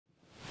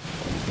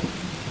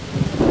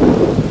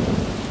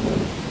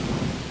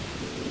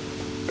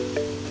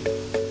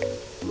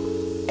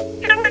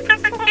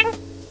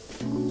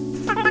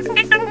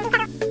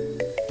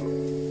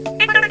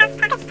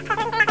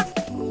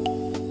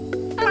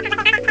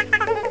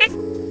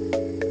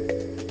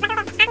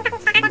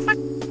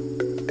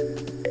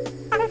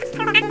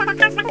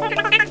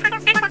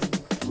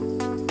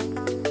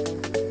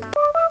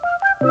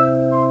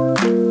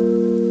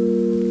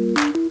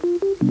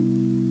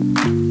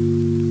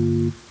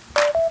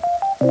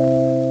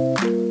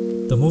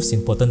most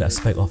important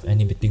aspect of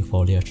animating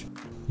foliage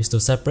is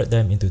to separate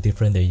them into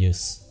different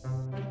layers.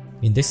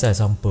 In this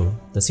example,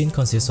 the scene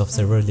consists of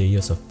several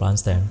layers of plant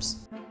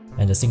stems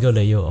and a single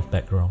layer of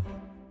background.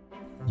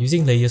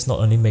 Using layers not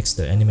only makes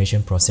the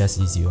animation process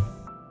easier,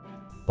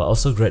 but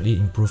also greatly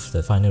improves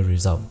the final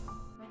result.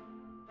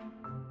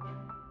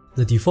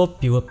 The default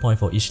pivot point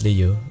for each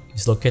layer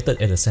is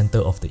located at the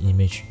center of the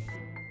image.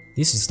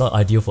 This is not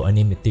ideal for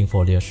animating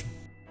foliage,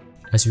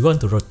 as we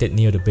want to rotate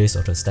near the base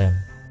of the stem.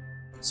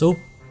 So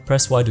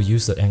press Y to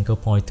use the anchor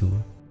point tool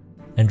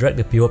and drag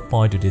the pivot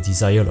point to the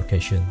desired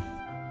location.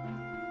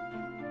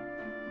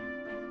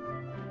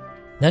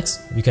 Next,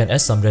 we can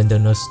add some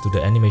renderness to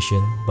the animation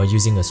by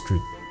using a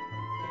strip.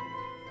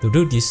 To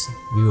do this,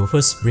 we will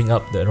first bring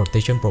up the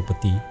rotation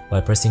property by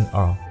pressing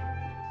R,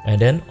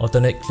 and then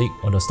alternate click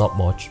on the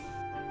stopwatch.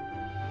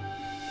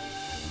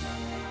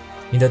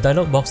 In the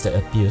dialog box that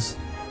appears,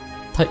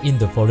 type in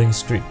the following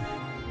strip: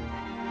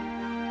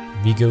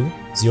 Wiggle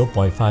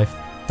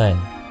 0.510.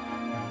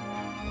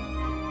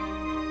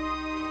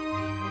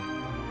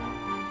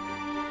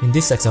 In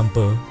this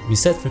example, we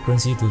set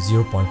frequency to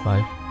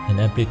 0.5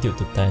 and amplitude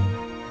to 10.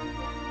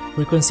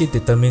 Frequency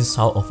determines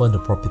how often the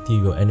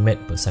property will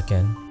animate per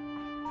second,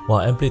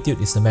 while amplitude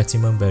is the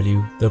maximum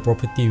value the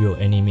property will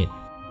animate.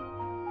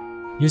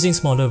 Using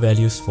smaller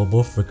values for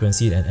both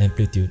frequency and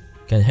amplitude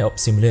can help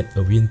simulate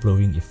a wind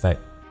blowing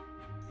effect.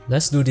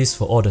 Let's do this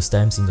for all the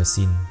stems in the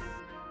scene.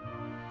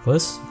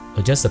 First,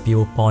 adjust the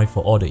pivot point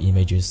for all the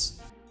images.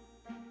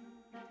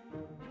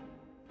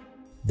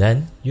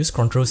 Then, use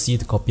Ctrl C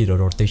to copy the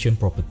rotation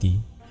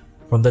property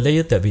from the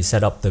layer that we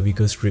set up the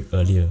wiggle script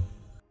earlier.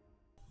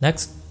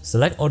 Next,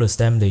 select all the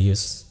stem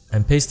layers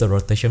and paste the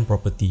rotation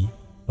property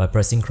by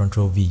pressing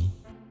Ctrl V.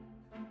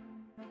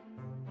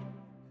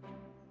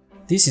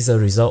 This is a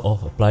result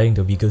of applying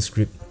the wiggle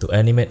script to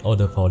animate all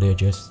the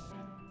foliages.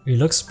 It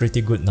looks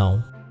pretty good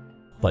now,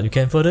 but you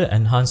can further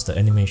enhance the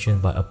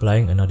animation by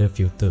applying another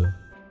filter.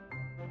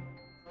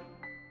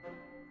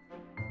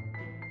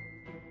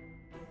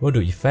 Go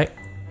to Effect,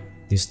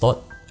 Distort,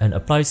 and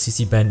apply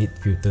CC Bandit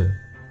filter.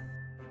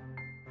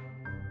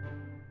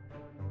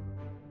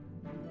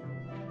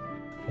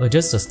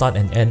 Adjust the start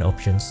and end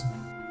options.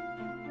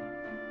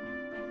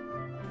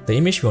 The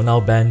image will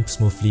now bend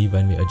smoothly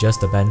when we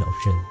adjust the bend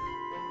option.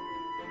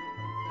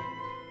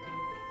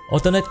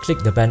 Alternate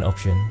click the bend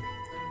option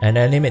and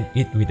animate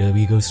it with the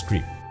wiggle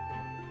script.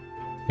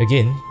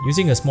 Again,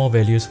 using a small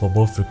values for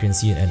both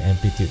frequency and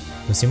amplitude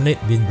to simulate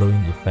wind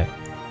blowing effect.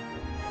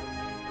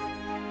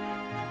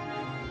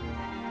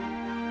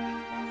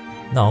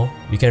 Now,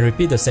 we can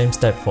repeat the same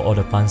step for all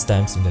the plant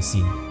stems in the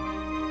scene.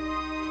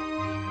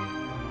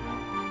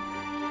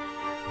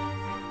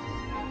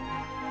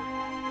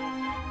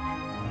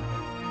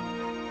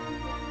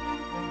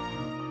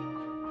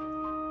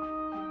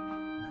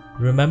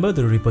 Remember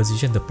to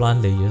reposition the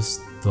plant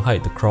layers to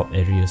hide the crop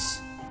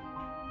areas.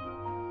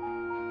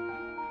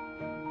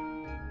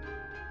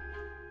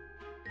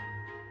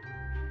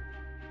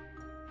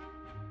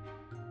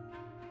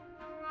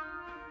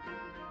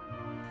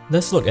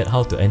 Let's look at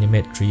how to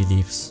animate tree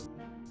leaves.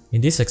 In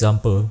this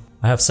example,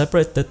 I have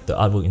separated the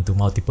artwork into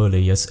multiple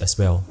layers as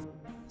well.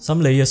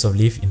 Some layers of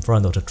leaf in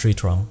front of the tree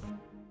trunk,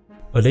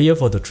 a layer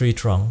for the tree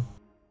trunk,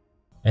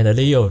 and a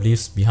layer of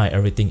leaves behind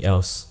everything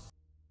else.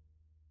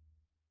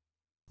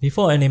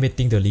 Before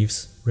animating the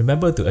leaves,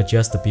 remember to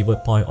adjust the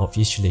pivot point of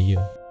each layer.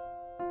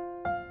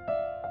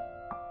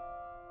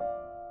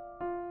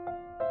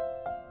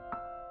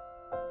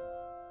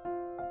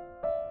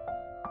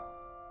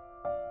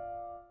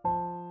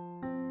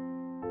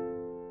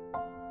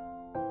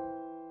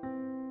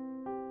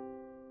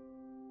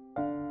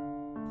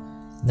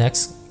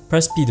 Next,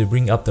 press P to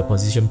bring up the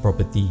position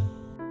property.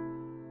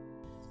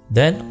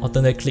 Then,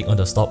 alternate click on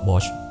the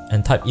stopwatch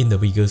and type in the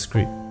wiggle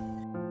script.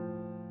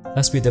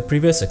 As with the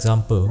previous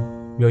example,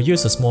 we will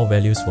use the small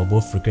values for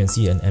both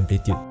frequency and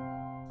amplitude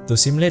to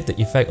simulate the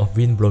effect of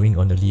wind blowing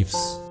on the leaves.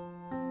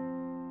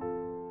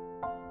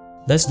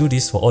 Let's do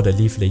this for all the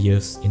leaf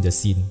layers in the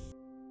scene.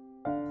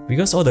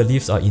 Because all the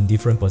leaves are in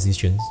different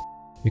positions,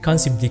 we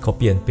can't simply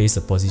copy and paste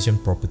the position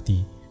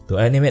property to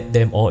animate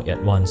them all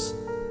at once.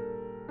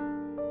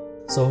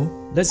 So,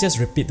 let's just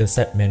repeat the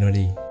step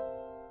manually.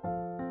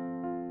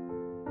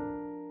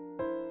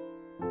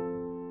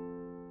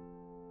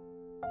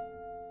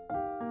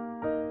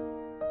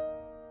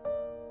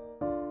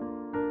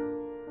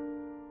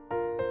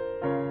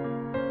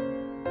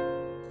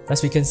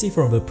 As we can see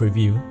from the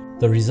preview,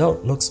 the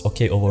result looks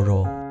okay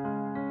overall.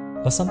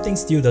 But something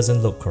still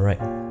doesn't look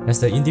correct, as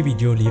the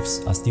individual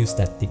leaves are still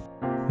static.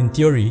 In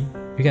theory,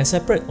 we can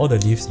separate all the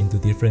leaves into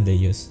different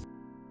layers,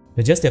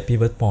 adjust their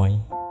pivot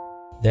point,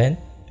 then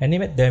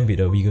animate them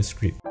with a wiggle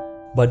script.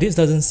 But this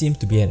doesn't seem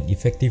to be an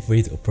effective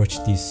way to approach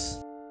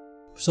this.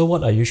 So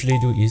what I usually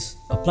do is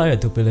apply a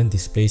Turbulent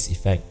Displace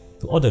effect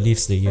to all the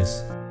leaves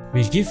layers,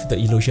 which give the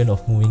illusion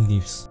of moving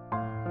leaves.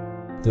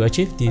 To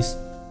achieve this,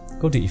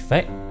 go to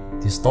Effect,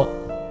 Distort,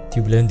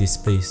 Turbulent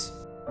Displace.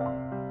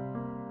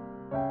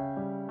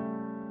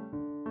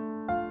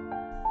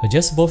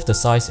 Adjust both the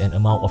size and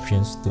amount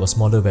options to a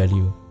smaller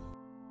value.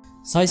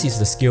 Size is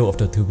the scale of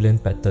the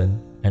turbulent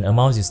pattern, and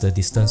amount is the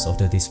distance of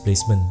the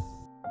displacement.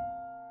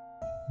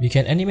 We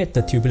can animate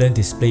the turbulent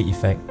display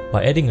effect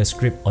by adding a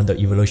script on the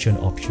evolution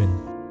option.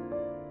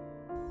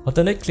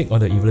 Alternate click on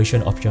the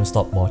evolution option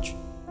stopwatch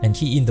and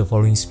key in the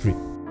following script: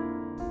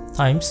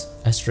 times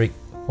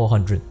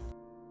 *400.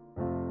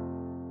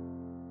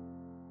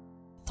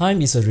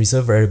 Time is a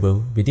reserved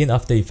variable within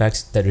After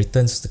Effects that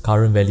returns the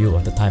current value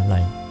of the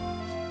timeline.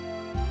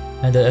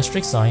 And the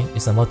asterisk sign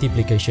is a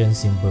multiplication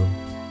symbol.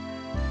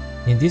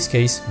 In this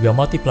case, we are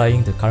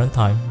multiplying the current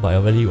time by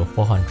a value of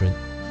 400,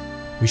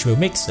 which will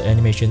make the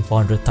animation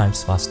 400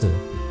 times faster.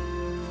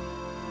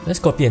 Let's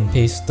copy and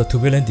paste the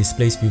Turbulent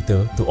Displace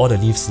filter to all the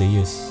leaves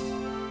layers.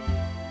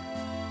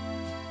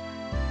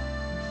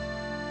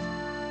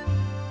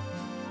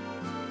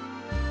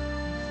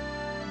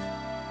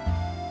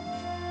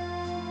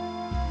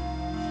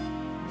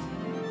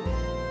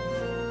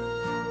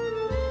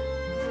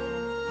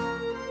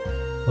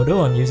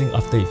 Although I'm using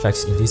After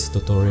Effects in this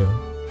tutorial,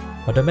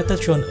 but the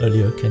method shown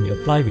earlier can be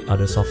applied with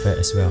other software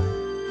as well.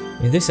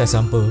 In this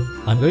example,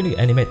 I'm going to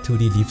animate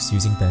 2D leaves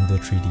using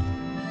Blender3D.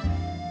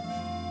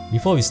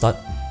 Before we start,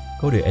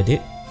 go to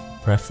Edit,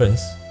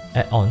 Preference,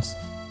 Add-ons,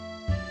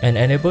 and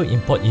enable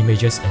Import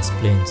Images as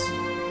Planes.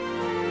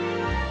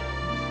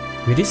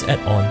 With this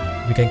add-on,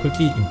 we can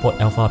quickly import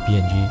alpha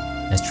PNG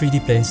as 3D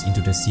planes into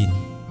the scene.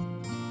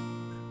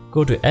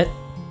 Go to Add,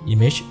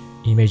 Image,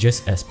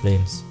 Images as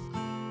Planes.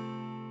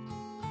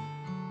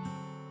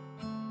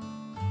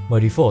 By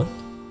default,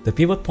 the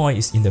pivot point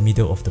is in the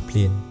middle of the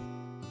plane.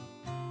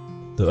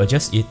 To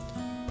adjust it,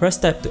 press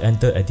Tab to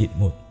enter Edit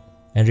mode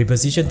and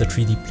reposition the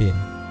 3D plane.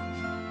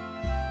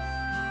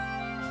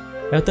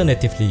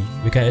 Alternatively,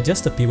 we can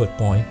adjust the pivot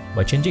point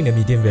by changing the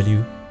median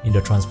value in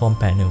the transform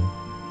panel.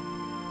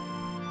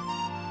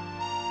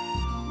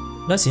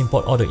 Let's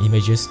import all the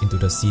images into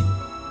the scene.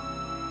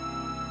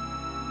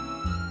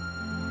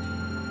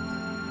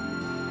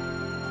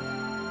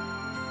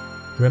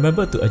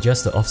 Remember to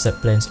adjust the offset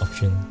planes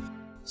option,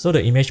 so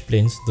the image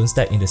planes don't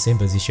stack in the same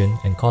position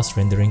and cause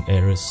rendering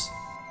errors.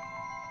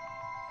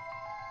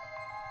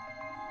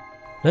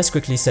 Let's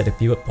quickly set the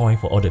pivot point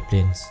for all the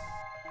planes.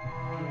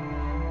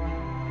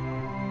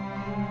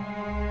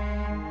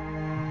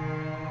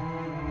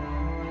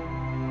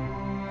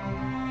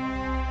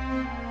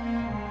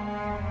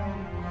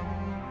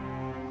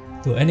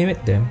 To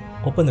animate them,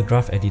 open the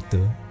graph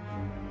editor,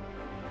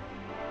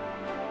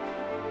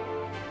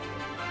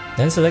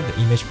 then select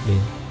the image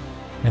plane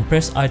and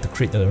press I to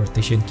create the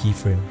rotation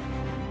keyframe.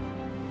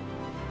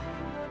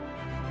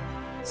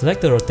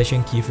 Select the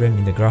rotation keyframe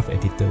in the graph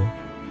editor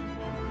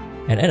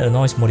and add a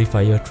noise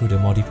modifier through the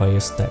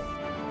modifiers tab.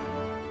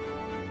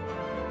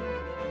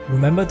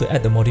 Remember to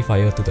add the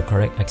modifier to the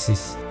correct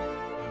axis.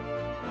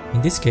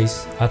 In this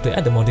case, I have to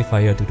add the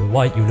modifier to the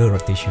Y Euler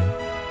rotation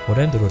for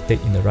them to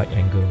rotate in the right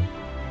angle.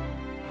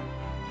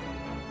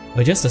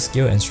 Adjust the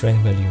scale and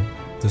strength value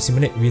to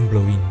simulate wind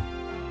blowing.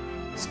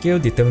 Scale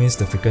determines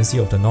the frequency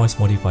of the noise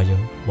modifier,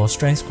 while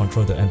strengths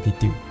control the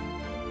amplitude.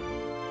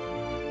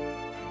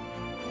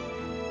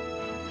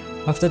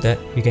 After that,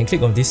 we can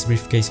click on this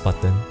briefcase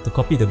button to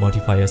copy the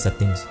modifier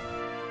settings.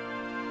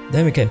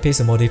 Then we can paste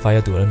the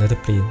modifier to another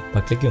plane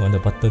by clicking on the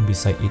button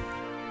beside it.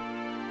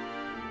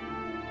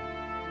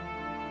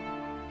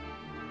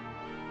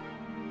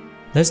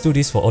 Let's do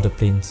this for all the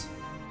planes.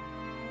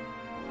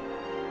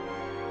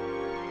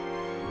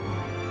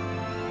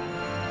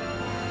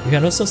 You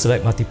can also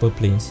select multiple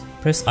planes,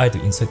 press I to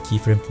insert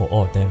keyframe for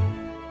all of them.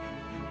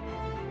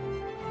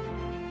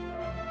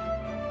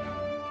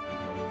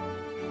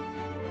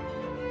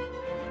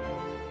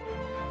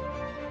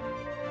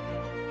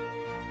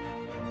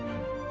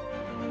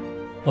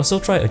 Also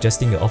try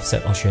adjusting the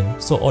offset option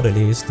so all the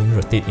layers don't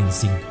rotate in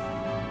sync.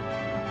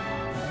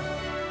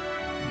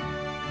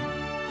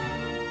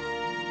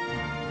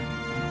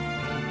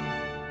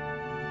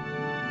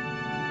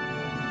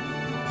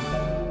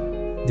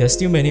 There are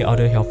still many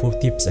other helpful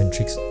tips and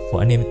tricks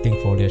for animating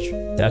foliage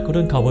that I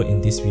couldn't cover in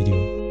this video.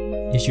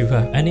 If you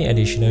have any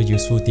additional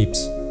useful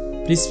tips,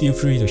 please feel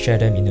free to share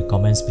them in the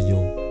comments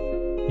below.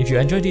 If you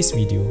enjoyed this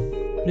video,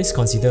 please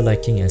consider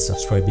liking and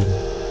subscribing,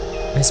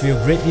 as it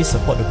will greatly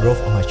support the growth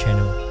of my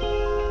channel.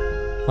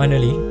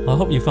 Finally, I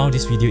hope you found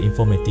this video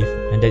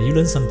informative and that you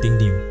learned something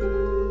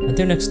new.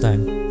 Until next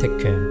time, take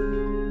care.